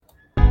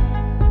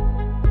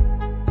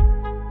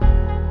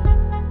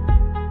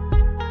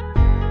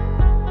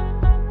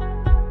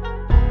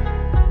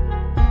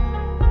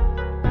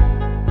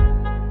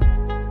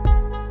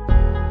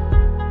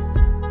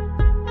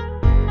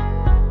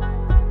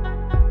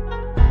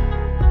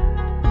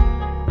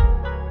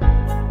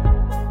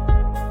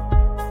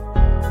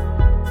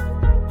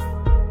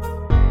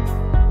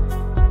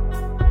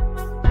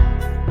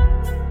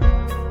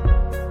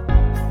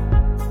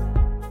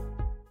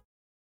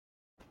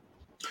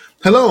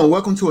Hello and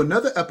welcome to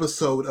another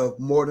episode of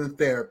More Than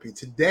Therapy.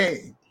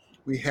 Today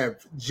we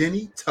have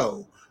Jenny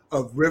Toe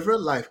of River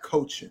Life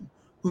Coaching,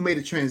 who made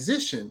a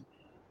transition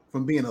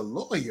from being a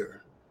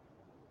lawyer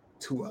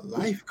to a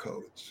life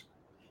coach.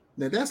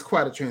 Now that's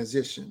quite a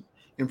transition.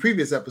 In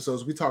previous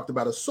episodes, we talked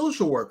about a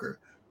social worker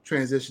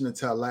transitioning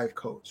to a life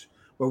coach,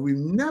 but we've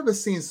never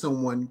seen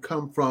someone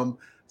come from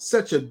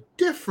such a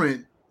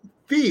different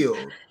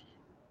field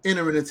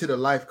entering into the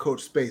life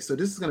coach space. So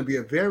this is going to be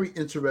a very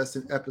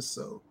interesting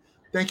episode.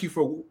 Thank you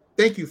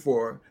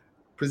for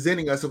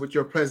presenting us with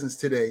your presence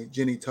today,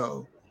 Jenny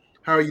Toe.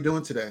 How are you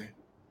doing today?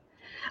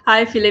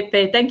 Hi,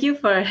 Felipe. Thank you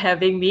for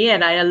having me.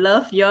 And I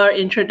love your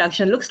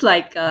introduction. Looks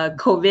like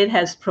COVID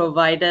has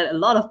provided a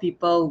lot of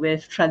people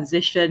with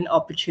transition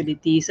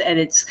opportunities, and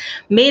it's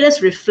made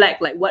us reflect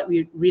like what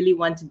we really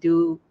want to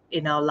do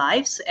in our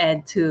lives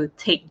and to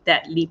take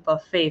that leap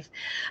of faith.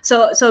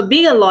 So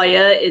being a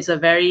lawyer is a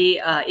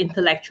very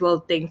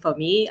intellectual thing for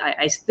me.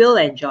 I still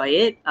enjoy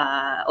it,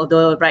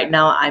 although right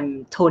now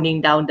I'm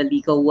toning down the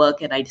legal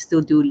work and I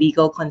still do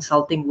legal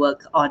consulting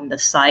work on the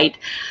side.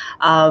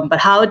 But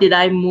how did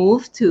I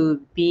move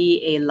to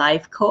be a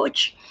life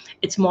coach?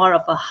 It's more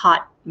of a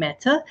heart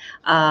matter.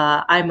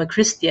 I'm a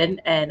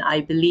Christian, and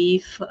I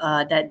believe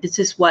that this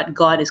is what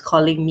God is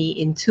calling me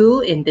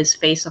into in this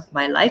phase of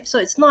my life. So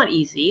it's not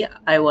easy.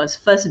 I was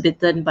first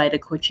bitten by the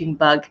coaching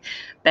bug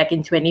back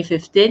in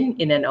 2015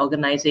 in an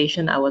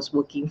organization I was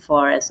working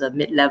for as a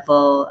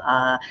mid-level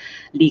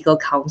legal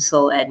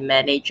counsel and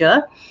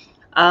manager.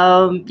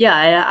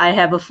 I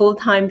have a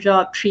full-time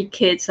job, 3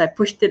 kids. I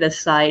pushed it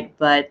aside,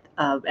 but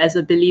as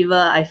a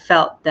believer, I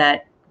felt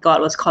that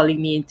God was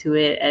calling me into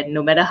it, and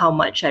no matter how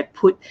much I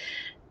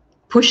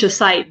push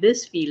aside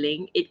this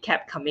feeling, it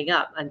kept coming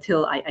up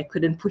until I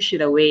couldn't push it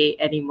away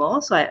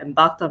anymore. So I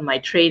embarked on my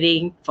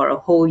training for a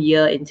whole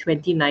year in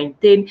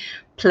 2019,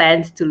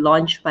 planned to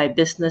launch my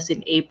business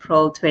in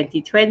April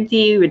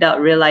 2020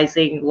 without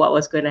realizing what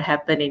was going to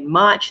happen in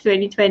March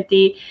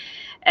 2020.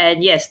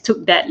 And yes,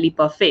 took that leap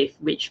of faith,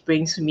 which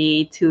brings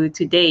me to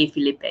today,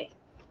 Felipe.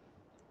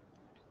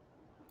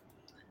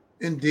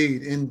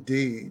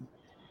 Indeed.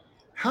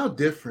 How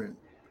different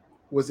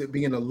was it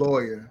being a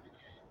lawyer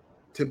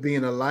to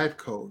being a life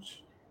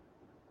coach?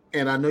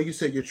 And I know you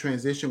said your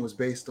transition was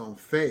based on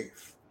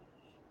faith,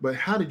 but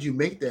how did you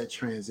make that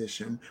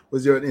transition?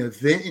 Was there an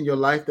event in your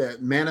life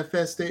that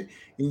manifested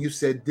and you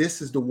said,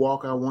 this is the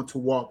walk I want to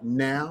walk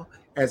now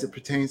as it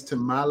pertains to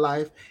my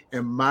life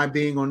and my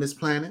being on this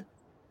planet?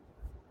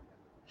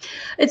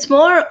 It's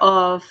more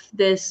of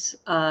this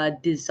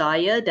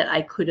desire that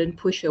I couldn't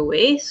push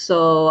away.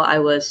 So I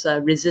was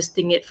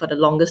resisting it for the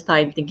longest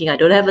time, thinking I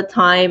don't have a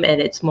time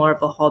and it's more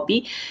of a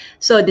hobby.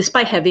 So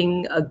despite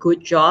having a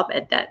good job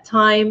at that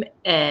time,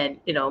 and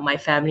my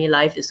family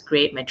life is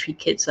great, my 3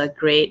 kids are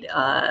great,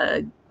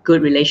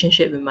 good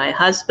relationship with my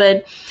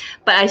husband,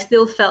 but I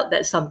still felt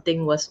that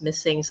something was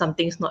missing,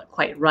 something's not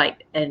quite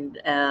right. And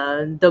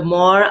the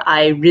more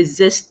I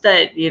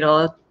resisted,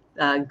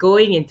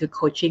 going into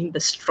coaching, the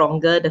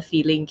stronger the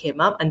feeling came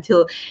up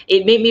until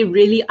it made me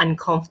really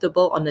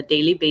uncomfortable on a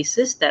daily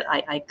basis that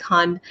I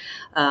can't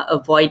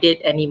avoid it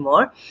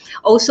anymore.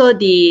 Also,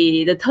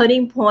 the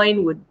turning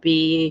point would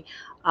be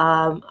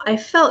I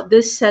felt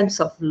this sense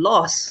of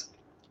loss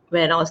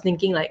when I was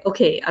thinking like,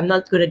 okay, I'm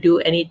not going to do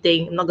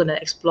anything. I'm not going to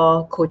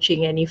explore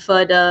coaching any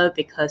further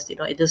because,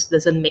 it just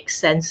doesn't make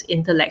sense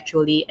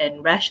intellectually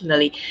and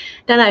rationally.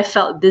 Then I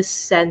felt this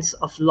sense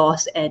of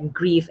loss and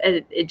grief,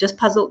 and it just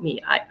puzzled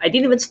me. I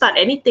didn't even start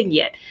anything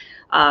yet.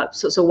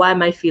 So why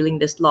am I feeling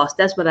this loss?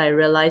 That's when I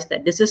realized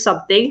that this is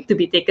something to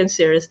be taken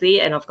seriously.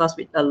 And of course,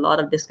 with a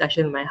lot of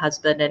discussion with my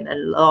husband and a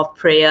lot of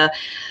prayer,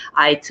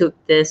 I took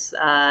this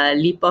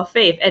leap of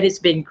faith. And it's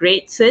been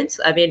great since.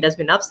 I mean, there's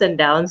been ups and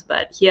downs,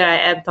 but here I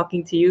am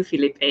talking to you,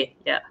 Felipe.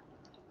 Yeah.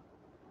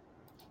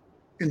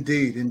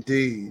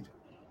 Indeed.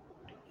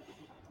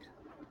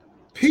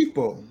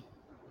 People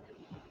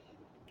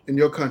in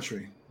your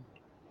country,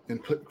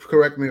 and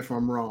correct me if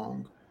I'm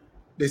wrong,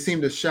 they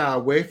seem to shy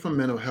away from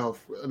mental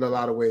health in a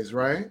lot of ways,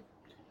 right?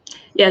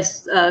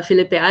 Yes,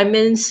 Felipe, I'm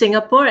in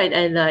Singapore,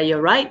 and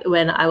you're right.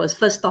 When I was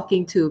first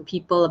talking to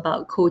people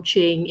about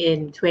coaching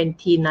in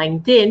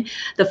 2019,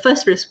 the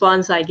first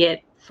response I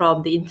get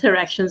from the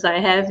interactions I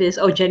have is,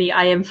 "Oh, Jenny,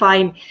 I am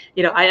fine.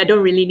 I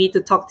don't really need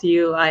to talk to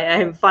you. I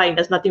am fine.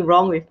 There's nothing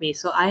wrong with me."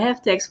 So I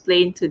have to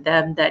explain to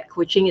them that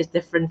coaching is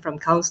different from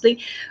counseling.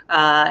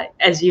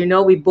 As you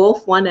know, we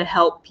both want to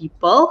help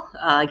people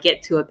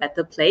get to a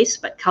better place,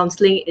 but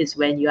counseling is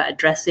when you are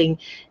addressing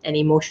an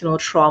emotional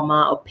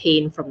trauma or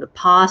pain from the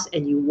past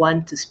and you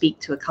want to speak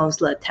to a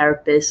counselor, a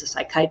therapist, a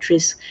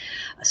psychiatrist,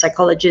 a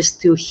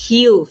psychologist to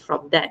heal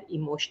from that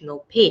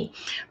emotional pain.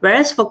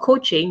 Whereas for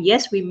coaching,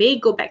 yes, we may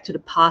go back to the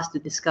past to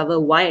discover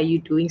why are you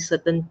doing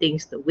certain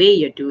things the way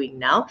you're doing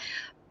now.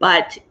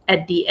 But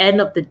at the end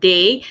of the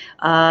day,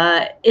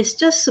 it's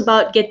just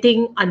about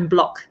getting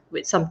unblocked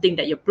with something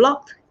that you're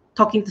blocked,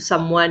 talking to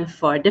someone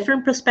for a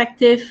different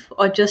perspective,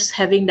 or just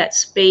having that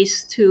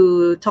space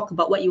to talk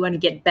about what you want to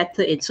get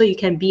better in. So you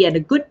can be at a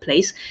good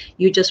place,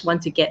 you just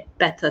want to get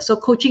better. So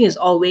coaching is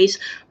always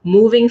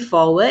moving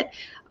forward,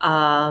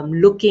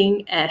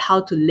 looking at how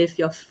to live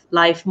your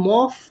life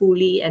more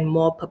fully and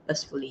more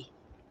purposefully.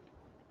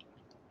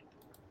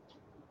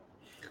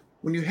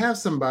 When you have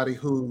somebody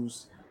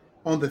who's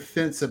on the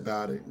fence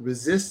about it,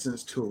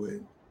 resistance to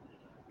it,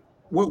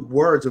 what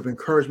words of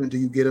encouragement do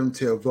you get them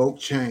to evoke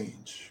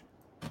change?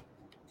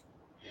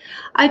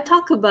 I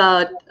talk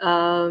about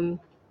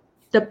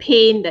the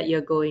pain that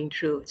you're going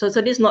through. So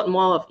this is not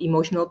more of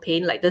emotional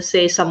pain. Like, let's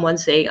say someone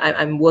saying,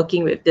 I'm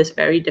working with this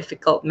very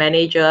difficult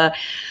manager,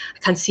 I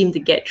can't seem to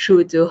get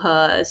through to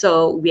her.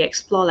 So we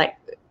explore, like,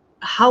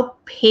 how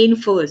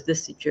painful is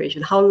this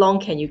situation? How long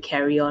can you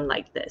carry on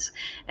like this?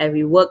 And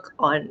we work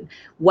on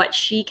what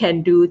she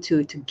can do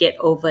to get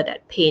over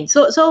that pain.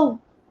 So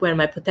when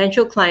my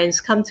potential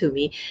clients come to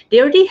me,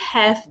 they already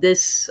have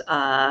this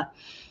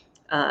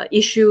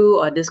issue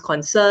or this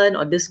concern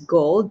or this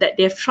goal that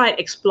they've tried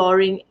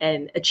exploring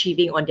and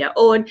achieving on their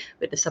own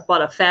with the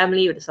support of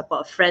family, with the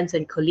support of friends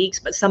and colleagues,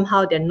 but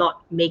somehow they're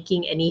not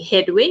making any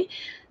headway.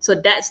 So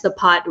that's the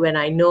part when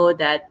I know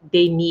that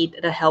they need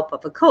the help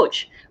of a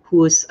coach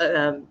who's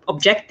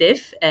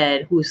objective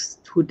and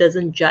who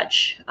doesn't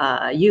judge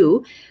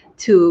you,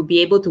 to be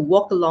able to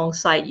walk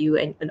alongside you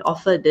and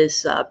offer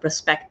this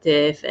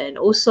perspective, and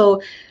also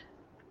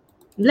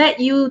let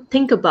you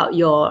think about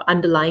your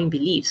underlying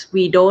beliefs.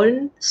 We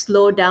don't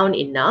slow down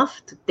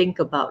enough to think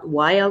about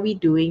why are we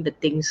doing the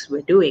things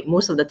we're doing.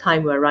 Most of the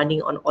time we're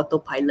running on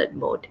autopilot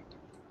mode.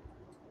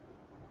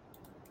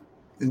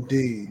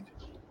 Indeed.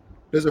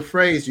 There's a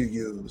phrase you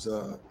use,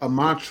 a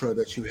mantra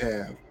that you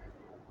have.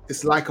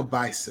 It's like a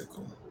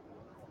bicycle.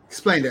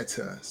 Explain that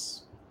to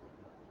us.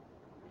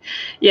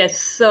 Yes,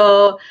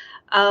 so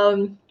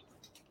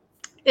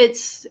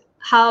it's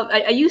how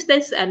I use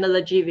this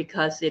analogy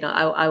because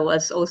I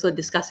was also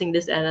discussing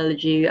this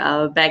analogy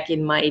back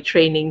in my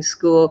training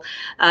school,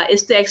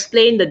 is to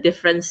explain the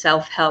different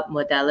self-help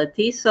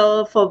modalities.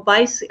 So for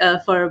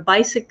a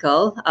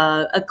bicycle,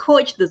 a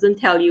coach doesn't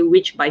tell you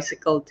which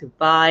bicycle to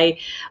buy,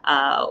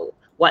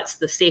 what's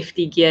the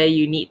safety gear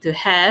you need to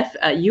have.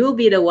 You'll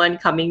be the one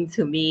coming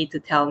to me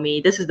to tell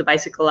me, this is the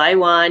bicycle I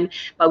want,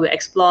 but we'll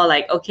explore,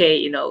 like,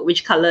 okay,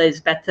 which color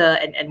is better,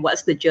 and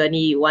what's the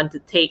journey you want to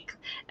take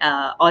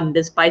on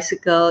this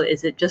bicycle.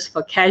 Is it just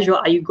for casual?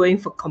 Are you going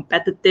for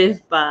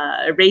competitive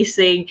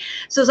racing?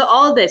 So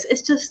all this,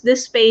 it's just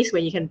this space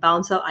where you can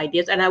bounce out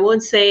ideas. And I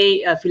won't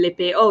say,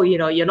 Felipe, oh,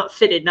 you're not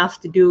fit enough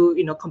to do,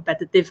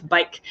 competitive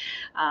bike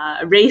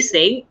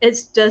racing.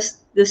 It's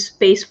just this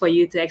space for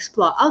you to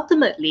explore.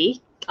 Ultimately,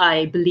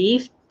 I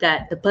believe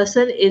that the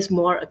person is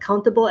more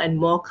accountable and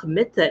more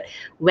committed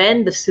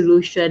when the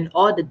solution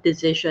or the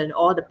decision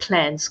or the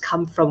plans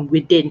come from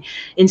within,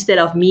 instead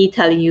of me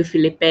telling you,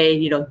 Felipe,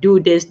 do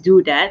this,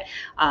 do that.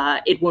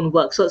 It won't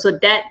work. So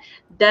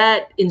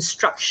that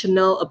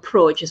instructional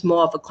approach is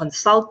more of a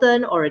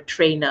consultant or a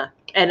trainer.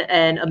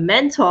 And a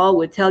mentor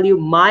would tell you,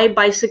 my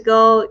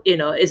bicycle,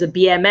 is a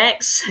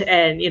BMX,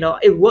 and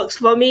it works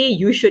for me.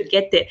 You should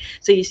get it.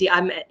 So you see,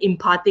 I'm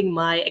imparting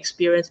my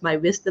experience, my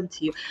wisdom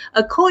to you.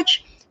 A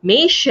coach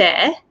may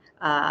share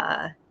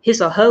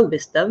his or her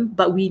wisdom,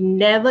 but we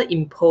never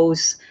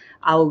impose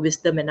our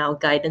wisdom and our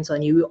guidance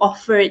on you. We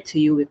offer it to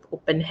you with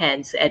open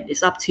hands, and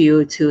it's up to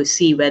you to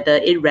see whether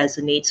it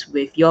resonates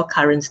with your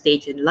current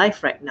stage in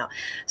life right now.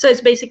 So it's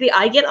basically,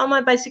 I get on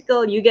my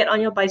bicycle, you get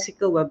on your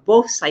bicycle, we're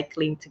both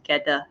cycling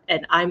together,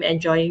 and I'm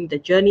enjoying the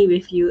journey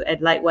with you.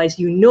 And likewise,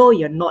 you're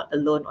not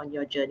alone on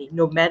your journey,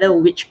 no matter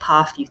which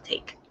path you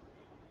take.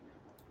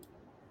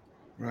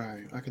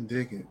 Right, I can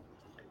dig it.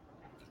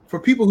 For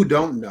people who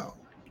don't know,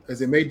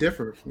 as it may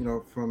differ,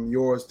 from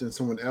yours than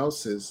someone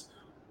else's,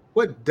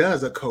 what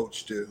does a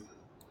coach do?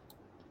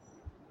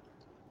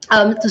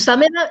 To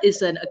sum it up,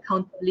 is an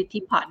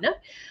accountability partner.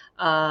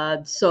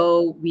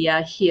 So we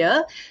are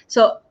here.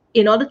 So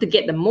in order to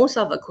get the most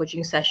out of a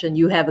coaching session,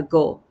 you have a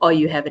goal or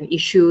you have an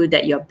issue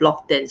that you're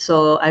blocked in.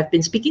 So I've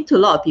been speaking to a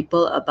lot of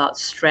people about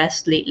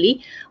stress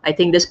lately. I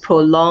think this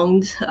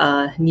prolonged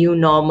new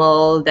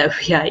normal that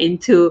we are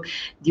into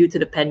due to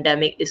the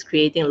pandemic is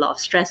creating a lot of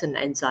stress and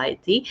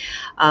anxiety.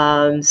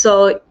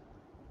 So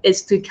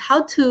it's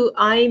how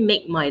I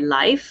make my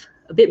life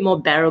a bit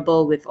more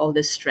bearable with all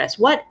this stress.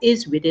 What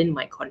is within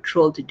my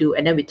control to do?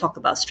 And then we talk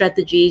about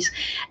strategies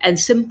and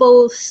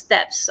simple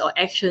steps or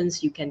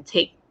actions you can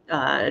take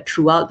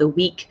throughout the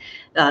week.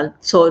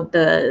 So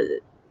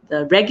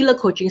the regular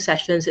coaching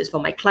sessions is for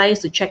my clients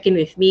to check in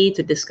with me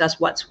to discuss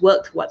what's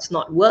worked, what's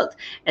not worked,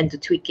 and to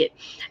tweak it.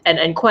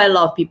 And quite a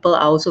lot of people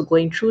are also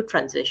going through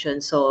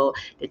transition. So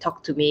they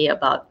talk to me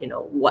about,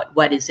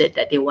 what is it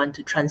that they want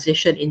to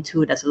transition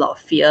into. There's a lot of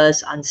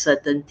fears,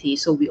 uncertainty.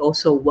 So we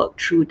also work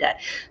through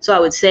that. So I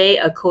would say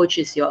a coach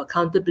is your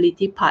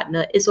accountability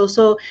partner. It's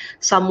also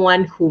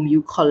someone whom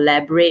you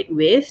collaborate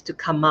with to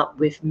come up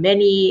with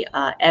many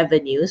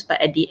avenues. But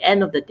at the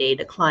end of the day,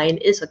 the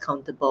client is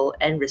accountable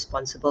and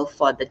responsible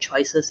for the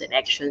choices and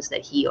actions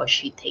that he or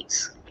she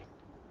takes.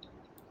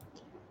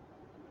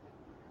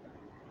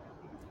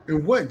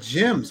 And what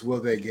gems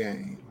will they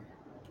gain?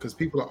 Because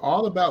people are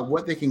all about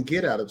what they can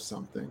get out of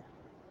something.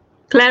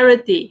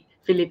 Clarity,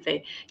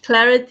 Felipe.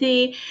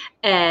 Clarity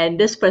and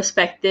this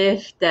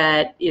perspective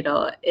that,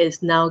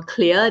 is now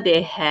clear.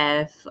 They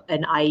have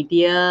an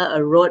idea, a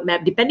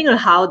roadmap, depending on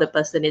how the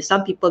person is.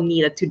 Some people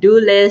need a to-do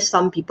list,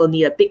 some people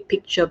need a big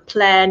picture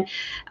plan.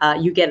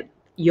 You get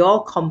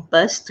your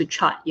compass to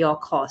chart your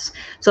course.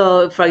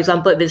 So for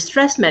example, with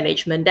stress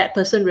management, that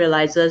person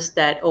realizes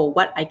that, oh,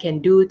 what I can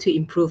do to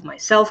improve my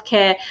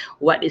self-care,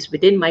 what is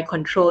within my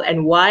control,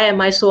 and why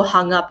am I so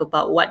hung up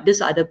about what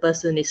this other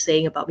person is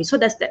saying about me. So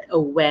that's that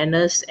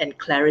awareness and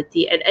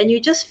clarity, and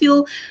you just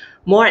feel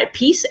more at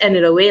peace, and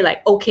in a way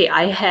like, okay,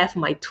 I have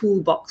my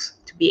toolbox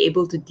to be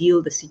able to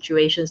deal the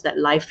situations that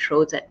life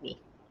throws at me.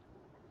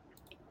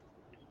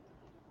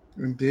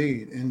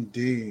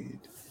 Indeed.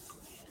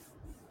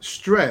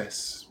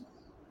 Stress,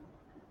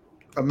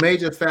 a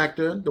major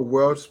factor. The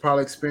world's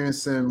probably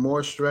experiencing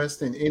more stress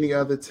than any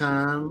other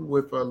time,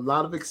 with a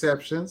lot of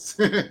exceptions.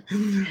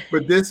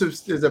 But this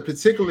is a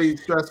particularly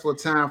stressful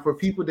time for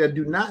people that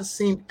do not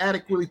seem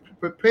adequately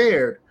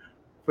prepared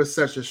for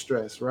such a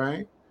stress,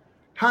 right?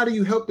 How do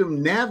you help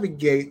them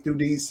navigate through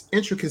these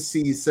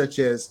intricacies, such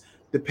as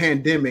the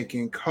pandemic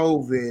and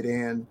COVID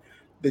and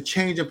the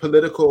change in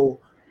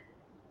political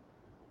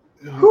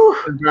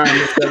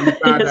environments that we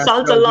find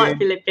Sounds a ourselves lot,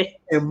 Felipe.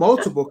 in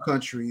multiple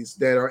countries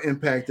that are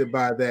impacted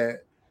by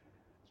that?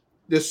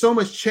 There's so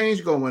much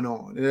change going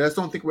on, and I just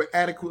don't think we're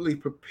adequately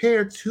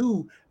prepared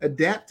to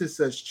adapt to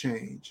such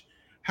change.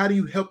 How do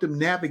you help them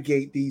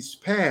navigate these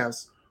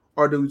paths,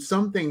 or do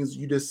some things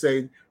you just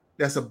say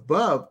that's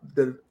above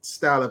the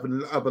style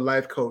of a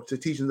life coach, the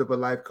teachings of a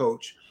life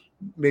coach?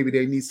 Maybe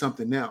they need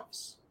something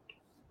else.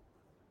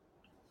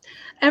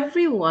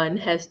 Everyone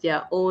has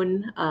their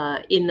own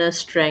inner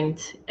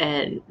strength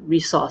and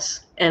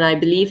resource. And I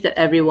believe that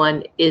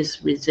everyone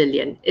is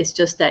resilient. It's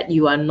just that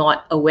you are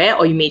not aware,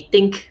 or you may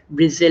think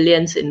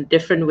resilience in a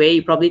different way.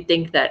 You probably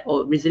think that,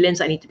 oh, resilience,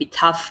 I need to be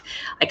tough.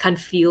 I can't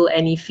feel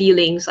any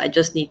feelings. I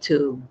just need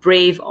to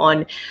brave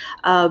on.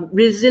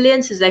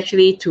 Resilience is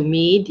actually, to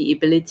me, the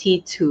ability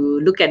to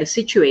look at a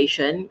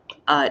situation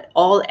at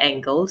all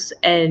angles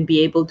and be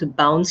able to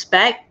bounce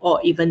back,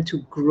 or even to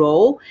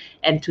grow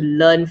and to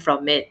learn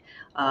from it.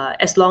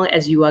 As long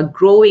as you are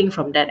growing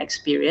from that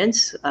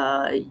experience,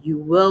 you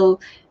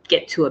will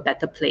get to a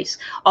better place.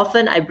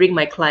 Often I bring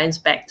my clients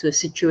back to a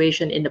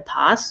situation in the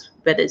past,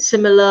 whether it's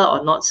similar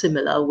or not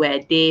similar, where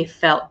they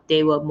felt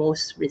they were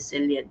most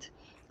resilient.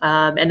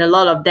 And a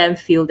lot of them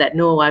feel that,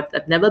 no,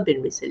 I've never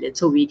been resilient.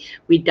 So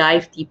we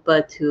dive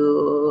deeper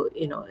to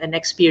an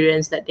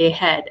experience that they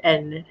had,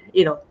 and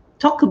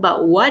talk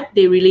about what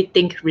they really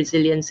think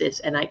resilience is.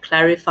 And I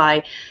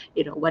clarify,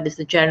 what is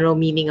the general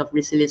meaning of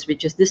resilience,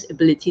 which is this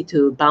ability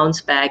to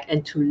bounce back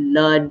and to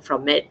learn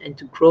from it and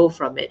to grow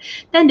from it.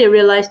 Then they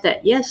realize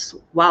that, yes,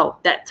 wow,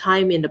 that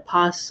time in the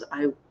past,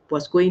 I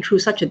was going through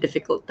such a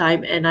difficult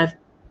time, and I've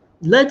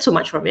learned so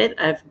much from it.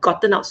 I've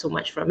gotten out so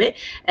much from it,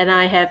 and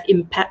I have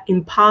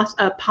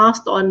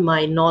passed on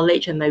my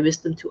knowledge and my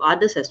wisdom to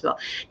others as well.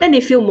 Then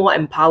they feel more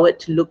empowered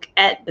to look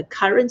at the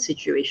current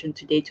situation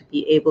today to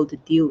be able to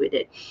deal with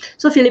it.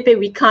 So, Felipe,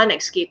 we can't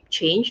escape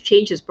change.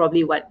 Change is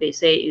probably what they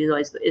say is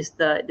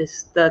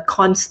the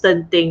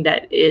constant thing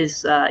that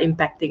is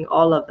impacting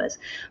all of us.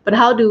 But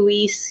how do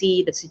we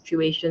see the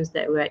situations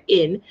that we're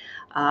in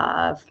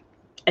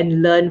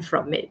and learn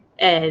from it?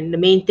 And the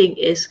main thing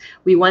is,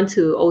 we want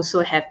to also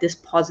have this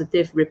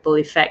positive ripple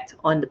effect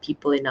on the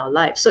people in our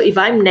lives. So if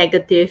I'm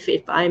negative,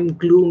 if I'm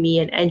gloomy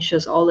and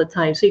anxious all the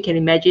time, so you can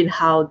imagine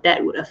how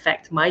that would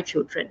affect my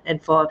children.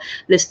 And for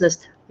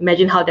listeners,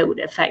 imagine how that would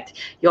affect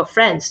your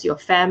friends, your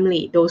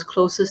family, those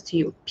closest to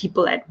you,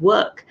 people at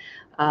work.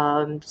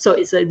 So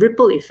it's a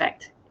ripple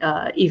effect.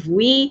 If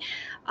we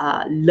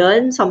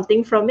learn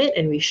something from it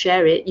and we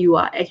share it, you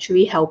are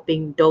actually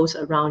helping those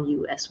around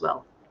you as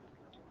well.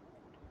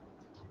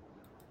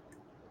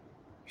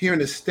 Here in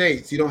the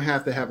States, you don't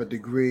have to have a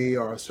degree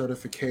or a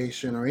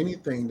certification or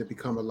anything to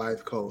become a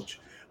life coach,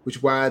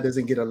 which why it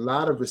doesn't get a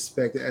lot of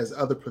respect as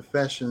other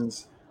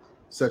professions,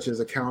 such as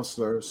a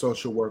counselor,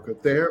 social worker,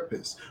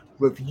 therapist.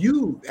 But if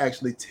you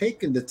actually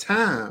taken the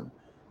time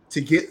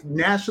to get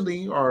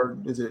nationally, or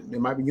it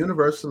might be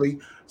universally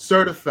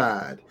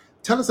certified,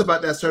 tell us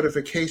about that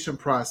certification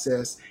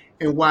process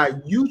and why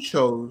you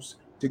chose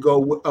to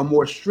go a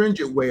more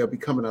stringent way of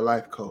becoming a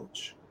life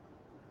coach.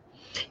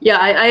 Yeah,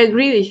 I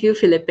agree with you,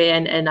 Felipe,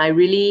 and I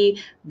really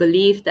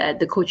believe that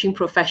the coaching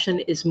profession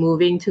is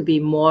moving to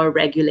be more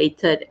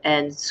regulated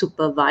and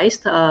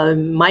supervised.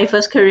 My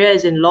first career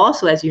is in law,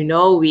 so as you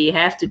know, we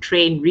have to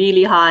train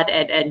really hard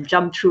and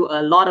jump through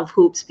a lot of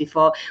hoops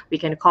before we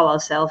can call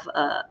ourselves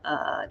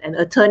an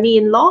attorney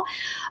in law.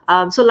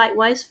 So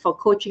likewise, for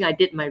coaching, I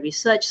did my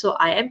research. So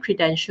I am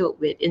credentialed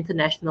with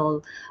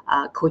International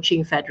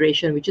Coaching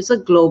Federation, which is a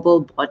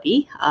global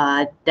body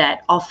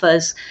that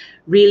offers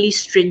really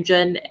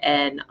stringent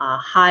and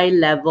high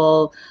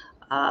level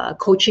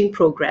coaching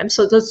programs.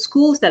 So the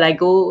schools that I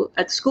go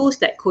at, schools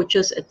that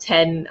coaches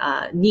attend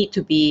need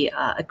to be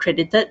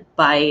accredited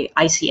by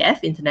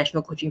ICF,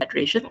 International Coaching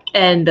Federation,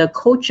 and the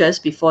coaches,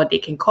 before they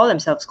can call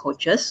themselves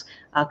coaches,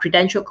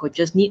 credentialed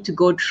coaches, need to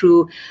go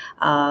through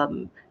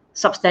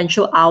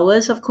substantial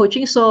hours of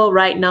coaching. So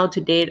right now, to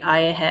date, I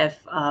have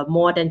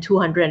more than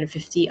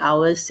 250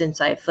 hours since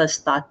I first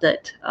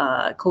started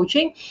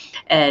coaching,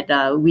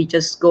 and we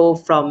just go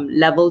from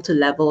level to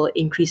level,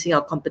 increasing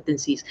our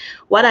competencies.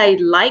 What I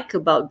like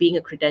about being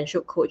a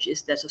credentialed coach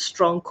is there's a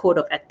strong code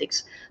of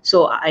ethics.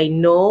 So I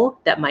know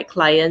that my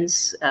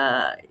clients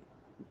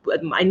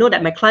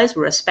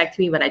will respect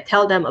me when I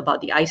tell them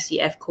about the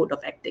ICF Code of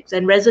Ethics,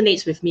 and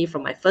resonates with me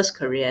from my first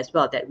career as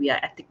well, that we are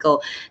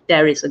ethical.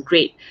 There is a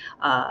great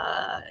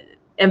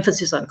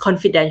emphasis on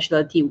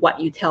confidentiality. What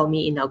you tell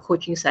me in our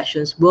coaching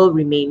sessions will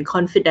remain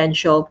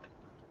confidential.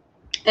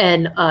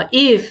 And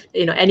if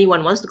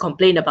anyone wants to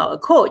complain about a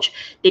coach,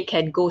 they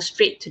can go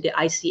straight to the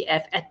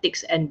ICF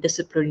Ethics and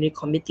Disciplinary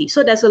Committee.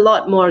 So there's a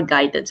lot more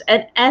guidance.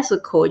 And as a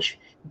coach,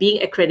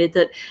 being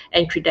accredited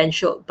and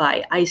credentialed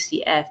by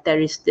ICF, there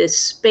is this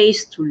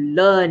space to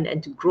learn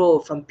and to grow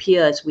from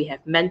peers. We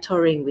have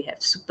mentoring, we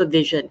have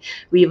supervision,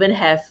 we even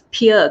have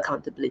peer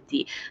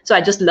accountability. So I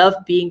just love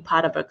being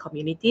part of a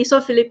community. So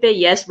Felipe,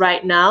 yes,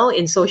 right now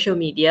in social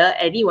media,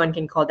 anyone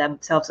can call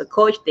themselves a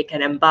coach. They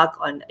can embark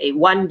on a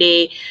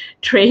one-day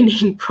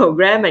training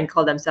program and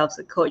call themselves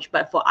a coach.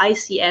 But for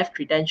ICF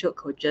credentialed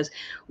coaches,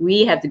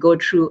 we have to go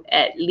through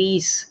at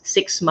least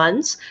 6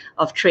 months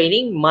of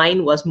training.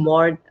 Mine was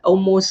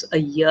almost a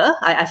year.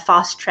 I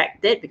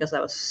fast-tracked it because I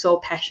was so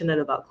passionate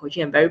about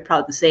coaching. I'm very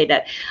proud to say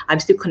that I'm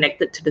still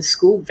connected to the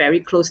school, very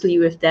closely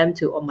with them,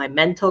 to all my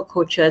mentor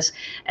coaches,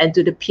 and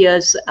to the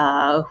peers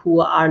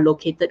who are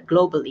located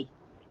globally.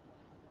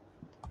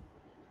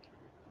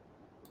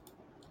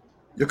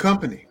 Your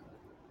company,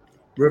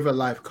 River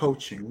Life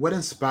Coaching, what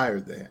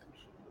inspired that?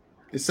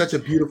 It's such a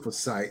beautiful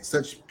site,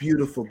 such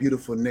beautiful,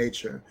 beautiful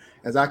nature,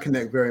 as I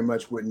connect very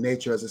much with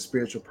nature as a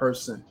spiritual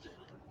person.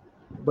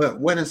 But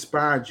what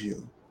inspired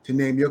you to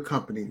name your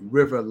company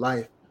River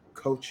Life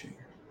Coaching?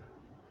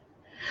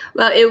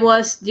 Well, it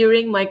was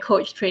during my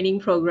coach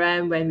training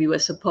program when we were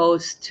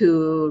supposed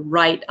to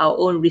write our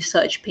own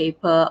research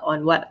paper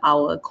on what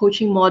our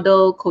coaching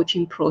model,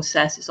 coaching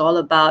process is all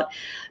about.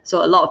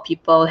 So a lot of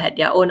people had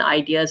their own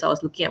ideas. I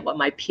was looking at what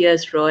my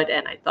peers wrote,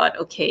 and I thought,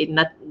 okay,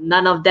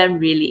 none of them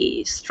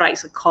really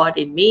strikes a chord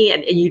in me.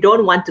 And you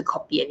don't want to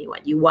copy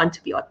anyone. You want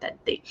to be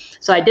authentic.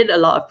 So I did a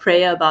lot of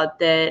prayer about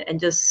that and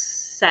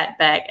just sat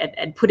back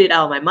and put it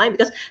out of my mind,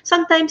 because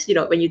sometimes,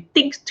 when you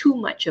think too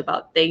much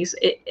about things,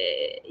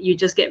 you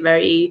just get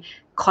very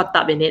caught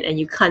up in it and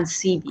you can't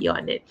see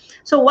beyond it.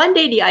 So one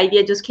day the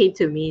idea just came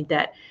to me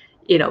that,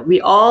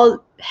 we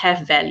all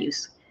have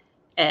values,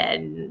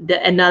 and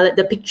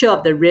the picture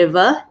of the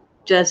river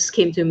just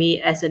came to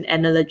me as an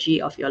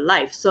analogy of your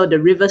life. So the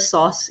river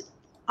source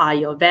are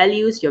your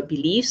values, your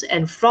beliefs,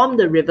 and from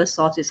the river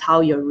source is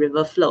how your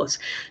river flows.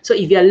 So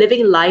if you're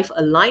living life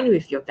aligned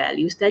with your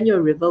values, then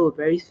your river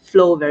will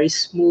flow very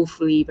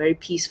smoothly, very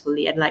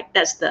peacefully. And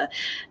that's the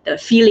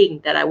feeling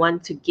that I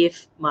want to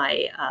give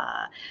my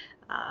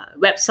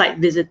website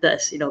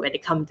visitors, when they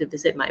come to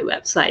visit my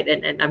website.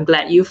 And I'm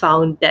glad you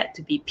found that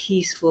to be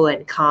peaceful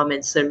and calm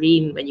and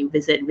serene when you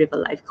visit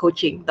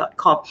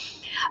riverlifecoaching.com.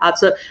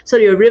 So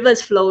your river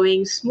is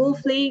flowing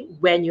smoothly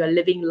when you're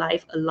living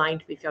life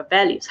aligned with your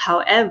values.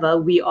 However,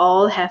 we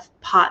all have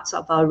parts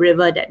of our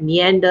river that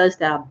meanders,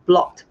 that are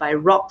blocked by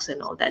rocks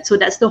and all that. So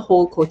that's the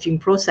whole coaching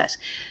process,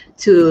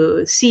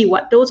 to see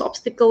what those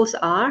obstacles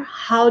are.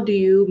 How do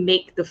you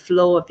make the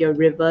flow of your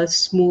river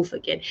smooth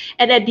again?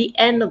 And at the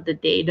end of the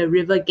day, the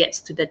river gets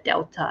to the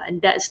delta, and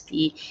that's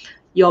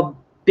your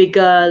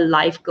bigger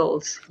life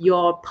goals,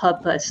 your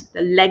purpose,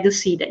 the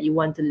legacy that you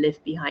want to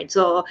leave behind.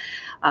 So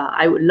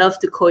I would love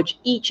to coach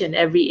each and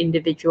every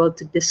individual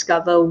to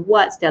discover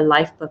what's their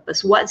life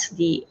purpose, what's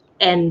the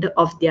end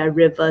of their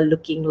river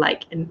looking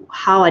like, and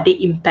how are they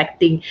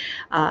impacting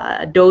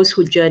those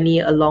who journey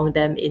along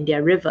them in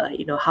their river.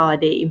 How are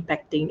they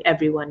impacting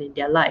everyone in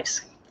their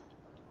lives?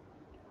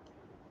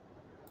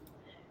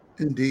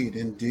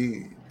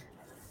 Indeed.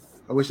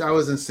 I wish I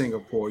was in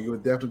Singapore. You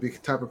would definitely be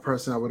the type of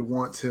person I would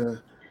want to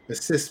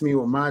assist me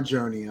with my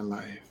journey in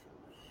life.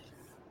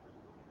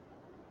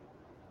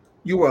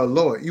 You are a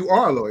lawyer. You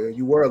are a lawyer.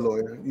 You were a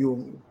lawyer.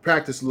 You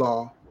practice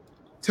law.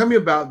 Tell me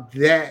about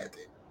that.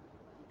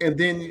 And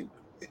then,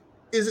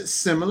 is it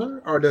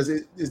similar, or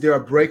is there a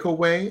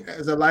breakaway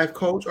as a life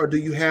coach, or do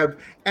you have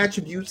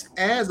attributes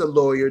as a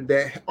lawyer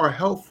that are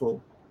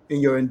helpful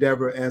in your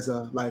endeavor as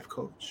a life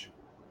coach?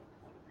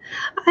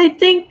 I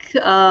think,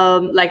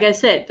 like I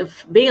said,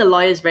 being a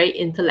lawyer is very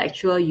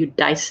intellectual. You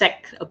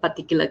dissect a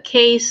particular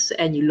case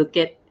and you look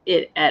at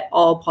it at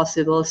all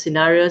possible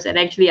scenarios. And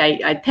actually,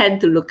 I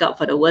tend to look out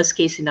for the worst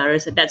case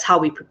scenarios, and that's how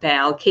we prepare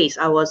our case.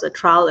 I was a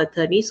trial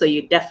attorney, so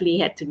you definitely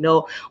had to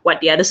know what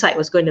the other side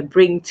was going to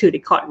bring to the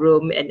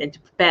courtroom and to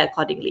prepare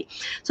accordingly.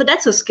 So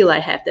that's a skill I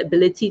have, the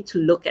ability to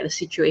look at a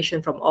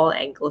situation from all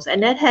angles.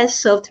 And that has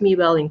served me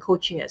well in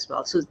coaching as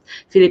well. So,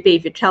 Felipe,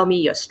 if you tell me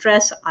you're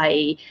stressed,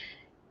 I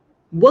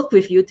work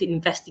with you to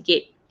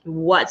investigate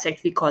what's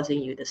actually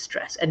causing you the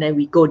stress, and then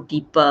we go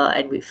deeper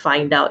and we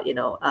find out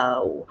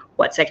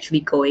what's actually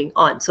going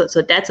on. So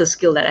that's a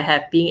skill that I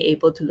have, being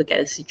able to look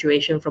at a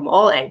situation from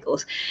all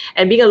angles.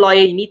 And being a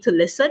lawyer, you need to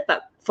listen,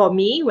 but for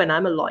me, when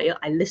I'm a lawyer,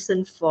 I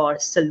listen for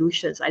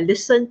solutions. I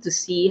listen to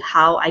see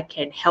how I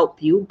can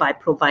help you by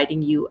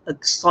providing you a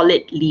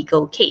solid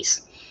legal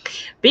case.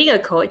 Being a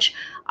coach,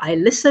 I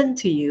listen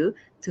to you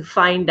to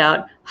find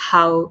out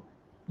how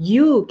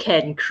you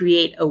can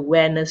create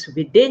awareness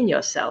within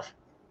yourself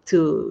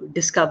to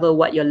discover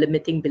what your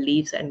limiting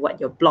beliefs and what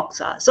your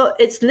blocks are. So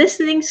it's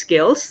listening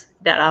skills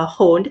that are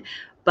honed,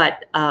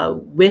 but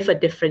with a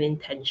different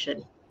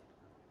intention.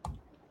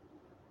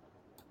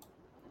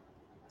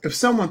 If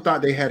someone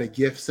thought they had a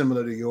gift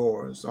similar to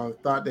yours, or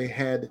thought they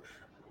had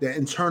the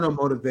internal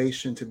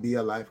motivation to be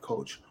a life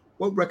coach,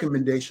 what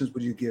recommendations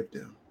would you give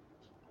them?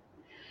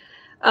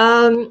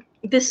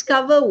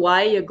 Discover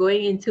why you're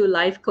going into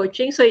life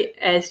coaching. So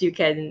as you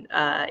can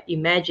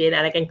imagine,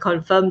 and I can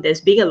confirm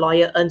this, being a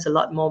lawyer earns a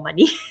lot more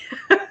money.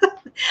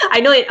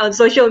 I know it on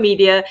social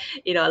media,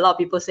 a lot of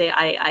people say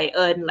I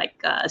earn like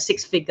a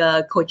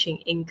six-figure coaching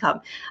income.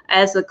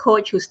 As a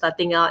coach who's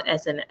starting out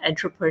as an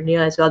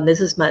entrepreneur as well, and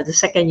this is the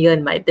second year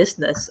in my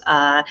business.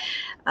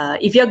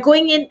 If you're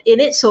going in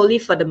it solely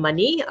for the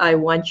money, I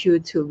want you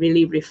to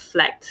really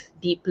reflect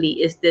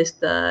deeply, is this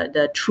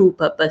the true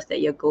purpose that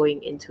you're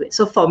going into it?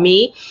 So for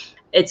me,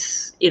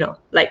 it's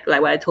like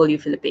what I told you,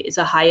 Felipe, it's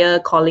a higher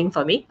calling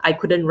for me. I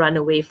couldn't run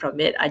away from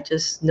it. I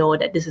just know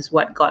that this is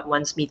what God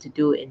wants me to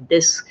do in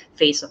this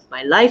phase of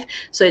my life.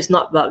 So it's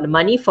not about the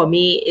money. For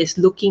me, it's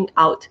looking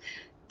out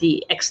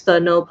the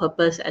external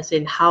purpose, as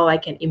in how I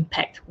can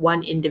impact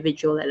one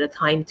individual at a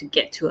time to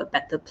get to a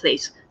better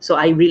place. So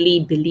I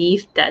really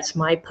believe that's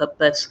my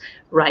purpose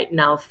right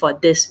now for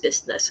this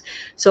business.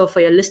 So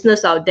for your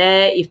listeners out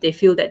there, if they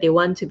feel that they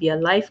want to be a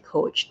life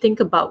coach, think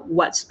about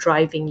what's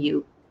driving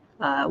you.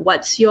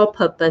 What's your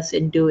purpose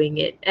in doing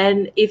it?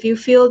 And if you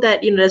feel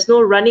that there's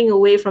no running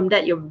away from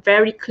that, you're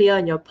very clear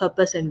on your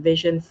purpose and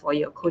vision for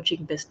your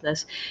coaching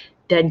business,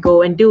 then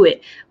go and do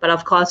it. But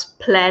of course,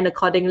 plan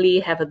accordingly,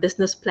 have a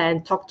business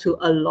plan, talk to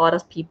a lot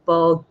of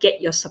people,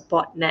 get your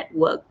support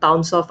network,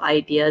 bounce off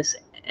ideas.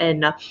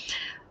 And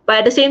but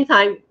at the same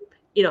time,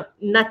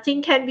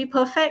 nothing can be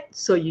perfect.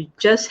 So you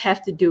just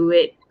have to do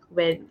it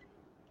when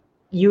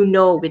you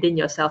know within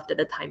yourself that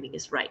the timing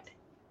is right.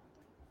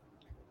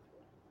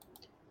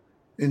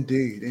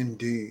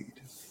 Indeed.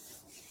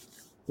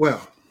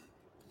 Well,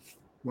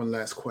 one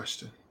last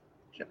question.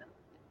 Sure.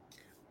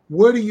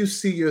 Where do you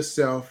see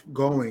yourself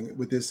going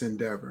with this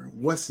endeavor?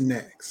 What's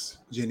next,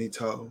 Jenny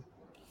To?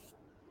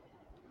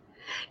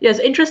 Yes,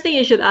 interesting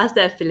you should ask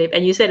that, Philip.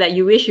 And you said that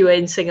you wish you were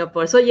in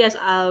Singapore. So yes,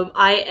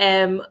 I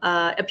am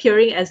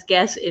appearing as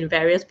guest in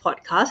various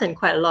podcasts, and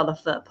quite a lot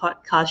of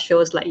podcast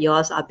shows like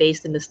yours are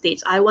based in the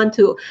States. I want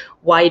to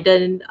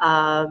widen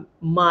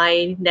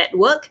my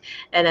network,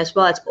 and as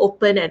well as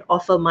open and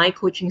offer my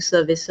coaching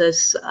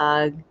services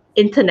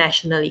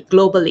internationally,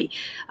 globally.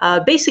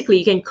 Basically,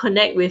 you can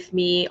connect with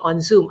me on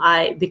Zoom.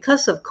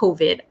 Because of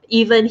COVID,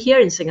 even here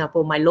in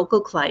Singapore, my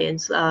local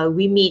clients,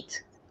 we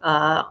meet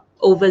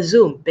over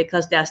Zoom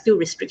because there are still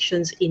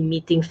restrictions in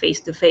meeting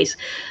face-to-face.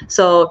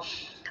 So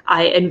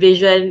I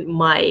envision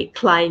my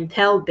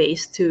clientele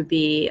base to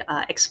be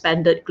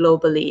expanded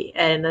globally.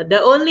 And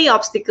the only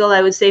obstacle,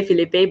 I would say,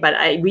 Felipe,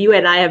 but you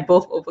and I have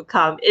both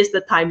overcome, is the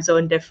time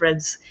zone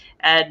difference,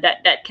 and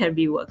that can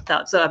be worked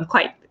out. So I'm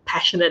quite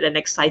passionate and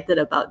excited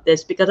about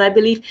this, because I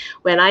believe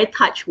when I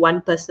touch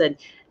one person,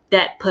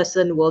 that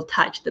person will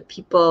touch the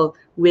people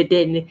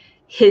within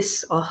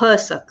his or her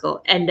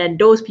circle, and then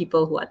those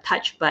people who are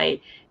touched by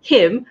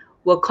him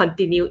will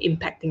continue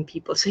impacting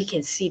people. So you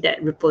can see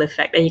that ripple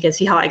effect, and you can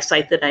see how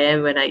excited I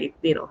am when I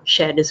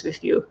share this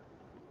with you.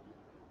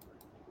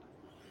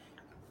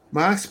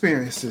 My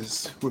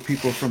experiences with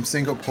people from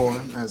Singapore,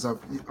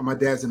 my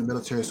dad's in the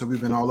military, so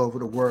we've been all over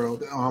the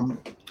world.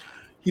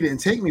 He didn't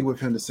take me with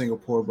him to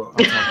Singapore, but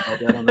I'll talk about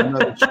that on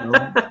another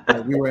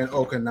show. We were in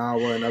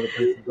Okinawa and other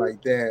places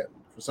like that.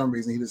 For some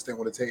reason, he just didn't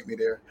want to take me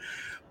there.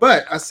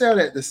 But I said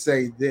that to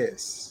say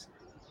this.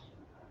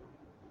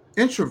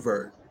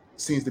 Introvert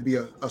seems to be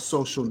a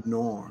social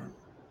norm.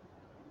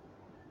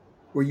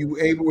 Were you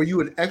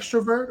an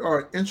extrovert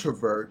or an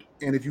introvert?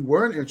 And if you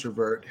were an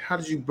introvert, how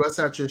did you bust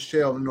out your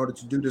shell in order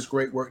to do this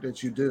great work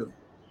that you do?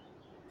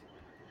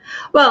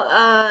 Well,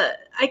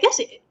 I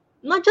guess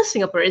not just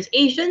Singaporeans,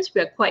 Asians,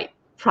 we're quite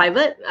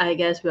private, I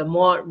guess we're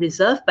more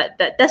reserved, but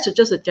that's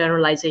just a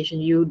generalization.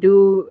 You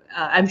do,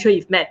 I'm sure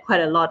you've met quite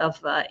a lot of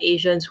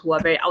Asians who are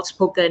very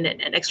outspoken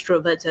and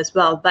extroverts as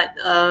well, but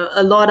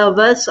a lot of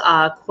us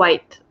are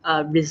quite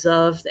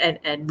reserved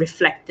and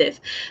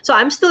reflective. So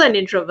I'm still an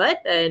introvert,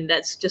 and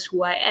that's just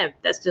who I am.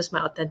 That's just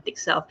my authentic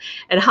self.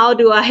 And how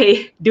do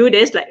I do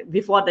this? Like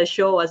before the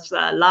show was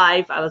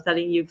live, I was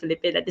telling you,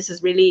 Felipe, that this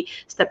is really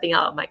stepping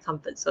out of my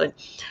comfort zone.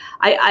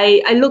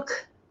 I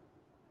look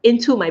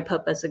into my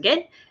purpose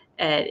again,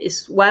 and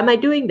is why am I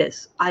doing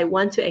this? I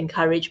want to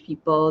encourage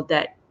people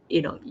that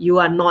you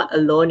are not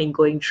alone in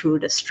going through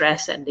the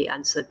stress and the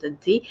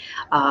uncertainty.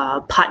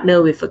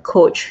 Partner with a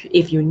coach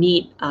if you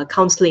need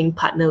counseling.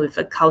 Partner with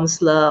a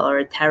counselor or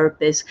a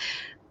therapist.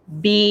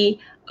 Be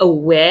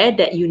aware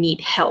that you need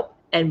help.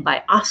 And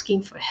by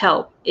asking for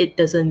help, it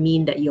doesn't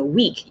mean that you're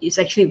weak. It's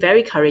actually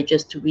very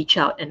courageous to reach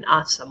out and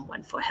ask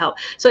someone for help.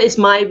 So it's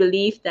my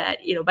belief that,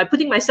 by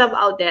putting myself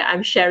out there,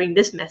 I'm sharing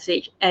this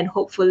message. And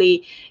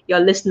hopefully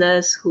your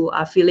listeners who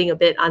are feeling a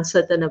bit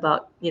uncertain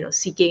about,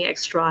 seeking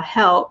extra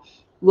help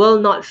will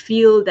not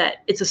feel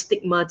that it's a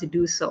stigma to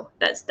do so.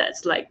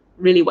 That's like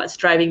really what's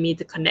driving me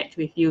to connect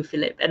with you,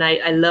 Philip. And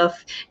I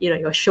love,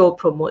 your show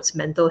promotes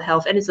mental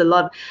health. And it's a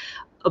lot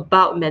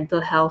about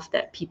mental health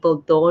that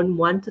people don't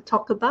want to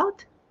talk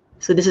about.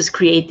 So this is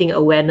creating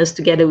awareness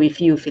together with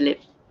you,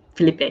 Felipe.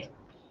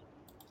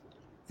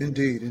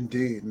 Indeed.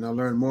 And I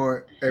learn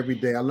more every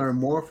day. I learn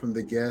more from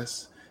the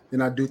guests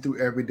than I do through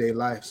everyday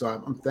life. So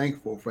I'm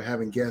thankful for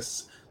having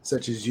guests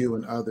such as you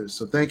and others.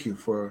 So thank you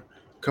for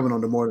coming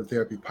on the More Than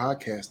Therapy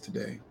podcast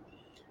today.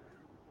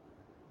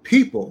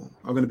 People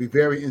are going to be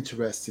very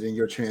interested in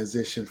your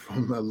transition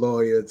from a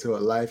lawyer to a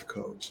life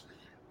coach.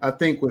 I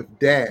think with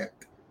that,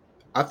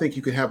 I think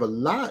you can have a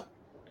lot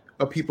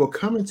of people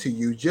coming to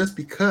you just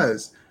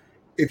because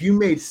if you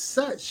made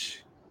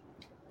such,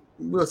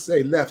 we'll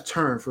say, left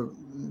turn, for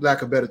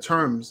lack of better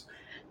terms,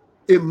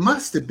 it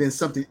must have been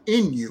something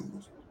in you,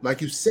 like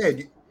you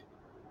said,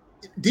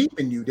 deep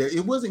in you, that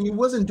you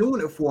wasn't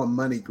doing it for a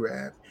money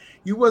grab.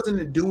 You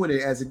wasn't doing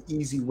it as an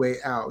easy way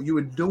out. You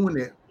were doing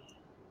it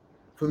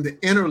from the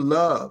inner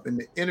love and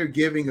the inner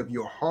giving of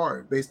your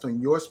heart, based on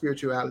your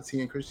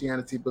spirituality and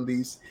Christianity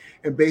beliefs,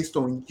 and based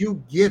on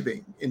you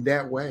giving in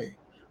that way,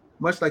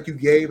 much like you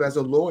gave as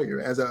a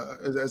lawyer, as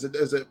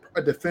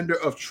a defender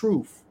of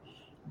truth.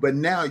 But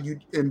now you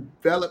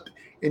envelop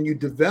and you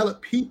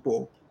develop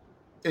people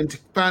into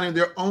finding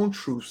their own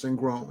truths and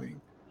growing.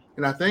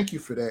 And I thank you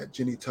for that,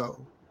 Jenny Toe.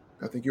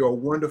 I think you're a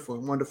wonderful,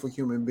 wonderful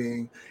human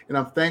being. And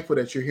I'm thankful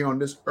that you're here on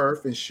this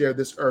earth and share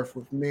this earth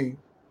with me.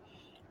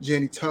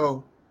 Jenny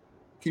Toe,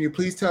 can you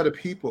please tell the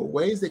people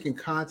ways they can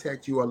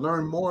contact you or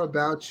learn more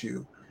about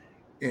you,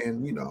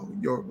 and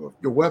your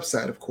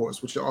website, of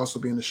course, which will also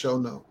be in the show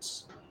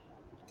notes.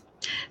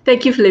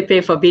 Thank you,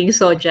 Felipe, for being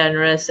so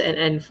generous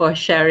and for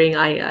sharing.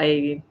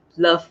 I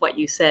love what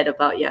you said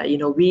about,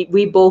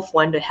 we both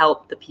want to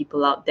help the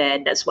people out there,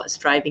 and that's what's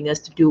driving us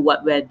to do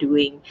what we're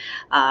doing.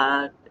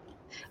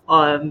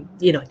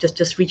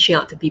 Just reaching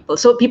out to people.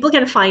 So people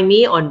can find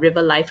me on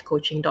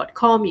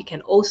riverlifecoaching.com. You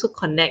can also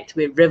connect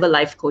with River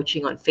Life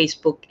Coaching on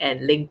Facebook and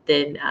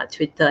LinkedIn,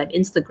 Twitter, and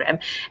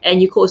Instagram.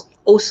 And you can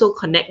also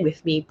connect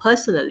with me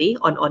personally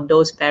on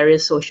those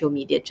various social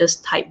media.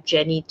 Just type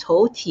Jenny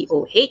Toh,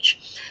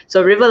 T-O-H.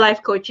 So River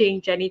Life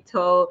Coaching, Jenny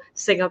Toh,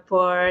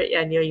 Singapore.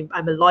 And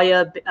I'm a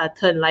lawyer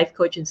turned life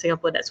coach in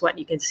Singapore. That's what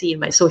you can see in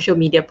my social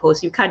media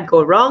posts. You can't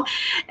go wrong.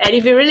 And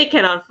if you really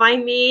cannot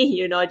find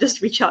me,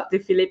 just reach out to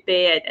Felipe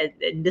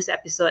in this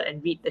episode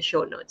and read the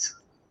show notes.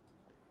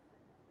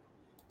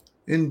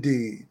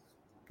 Indeed.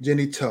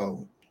 Jenny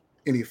Toh,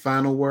 any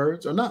final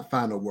words, or not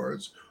final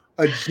words,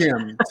 a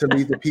gem to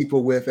leave the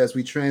people with as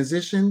we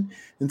transition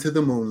into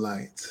the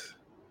moonlight?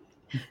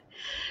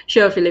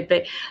 Sure,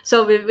 Felipe.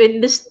 So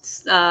in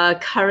this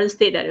current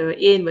state that we're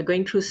in, we're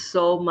going through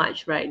so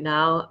much right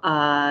now.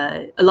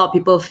 A lot of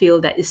people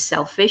feel that it's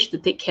selfish to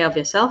take care of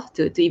yourself,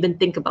 to even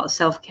think about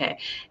self-care.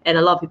 And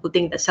a lot of people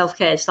think that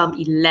self-care is some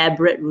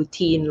elaborate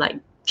routine, like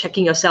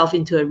checking yourself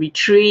into a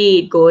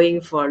retreat,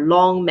 going for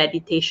long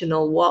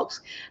meditational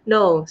walks.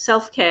 No,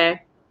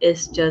 self-care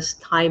is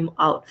just time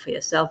out for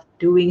yourself,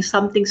 doing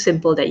something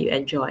simple that you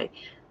enjoy.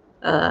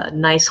 A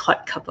nice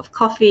hot cup of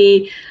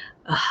coffee,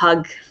 a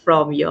hug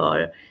from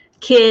your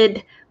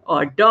kid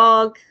or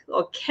dog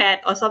or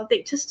cat or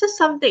something. Just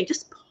something.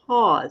 Just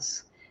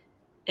pause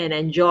and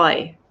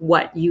enjoy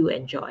what you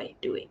enjoy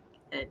doing.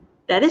 And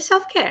that is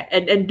self-care.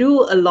 And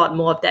do a lot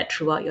more of that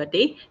throughout your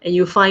day. And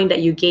you find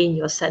that you gain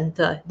your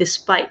center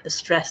despite the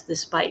stress,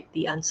 despite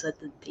the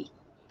uncertainty.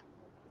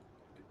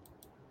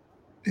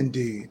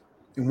 Indeed.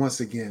 And once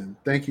again,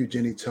 thank you,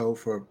 Jenny Toh,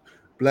 for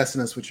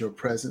blessing us with your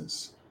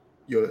presence,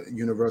 your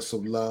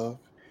universal love,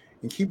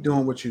 and keep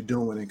doing what you're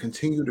doing and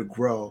continue to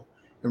grow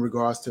in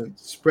regards to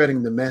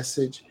spreading the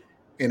message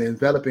and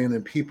enveloping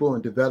in people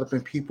and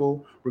developing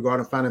people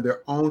regarding finding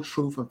their own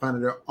truth and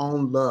finding their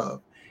own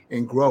love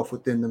and growth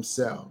within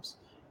themselves.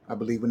 I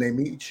believe when they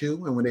meet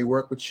you and when they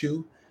work with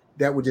you,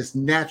 that will just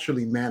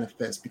naturally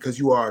manifest because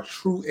you are a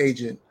true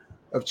agent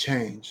of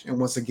change. And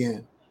once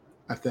again,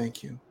 I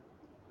thank you.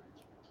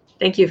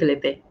 Thank you,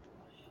 Felipe.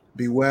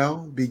 Be well,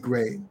 be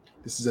great.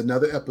 This is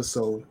another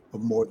episode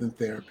of More Than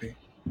Therapy.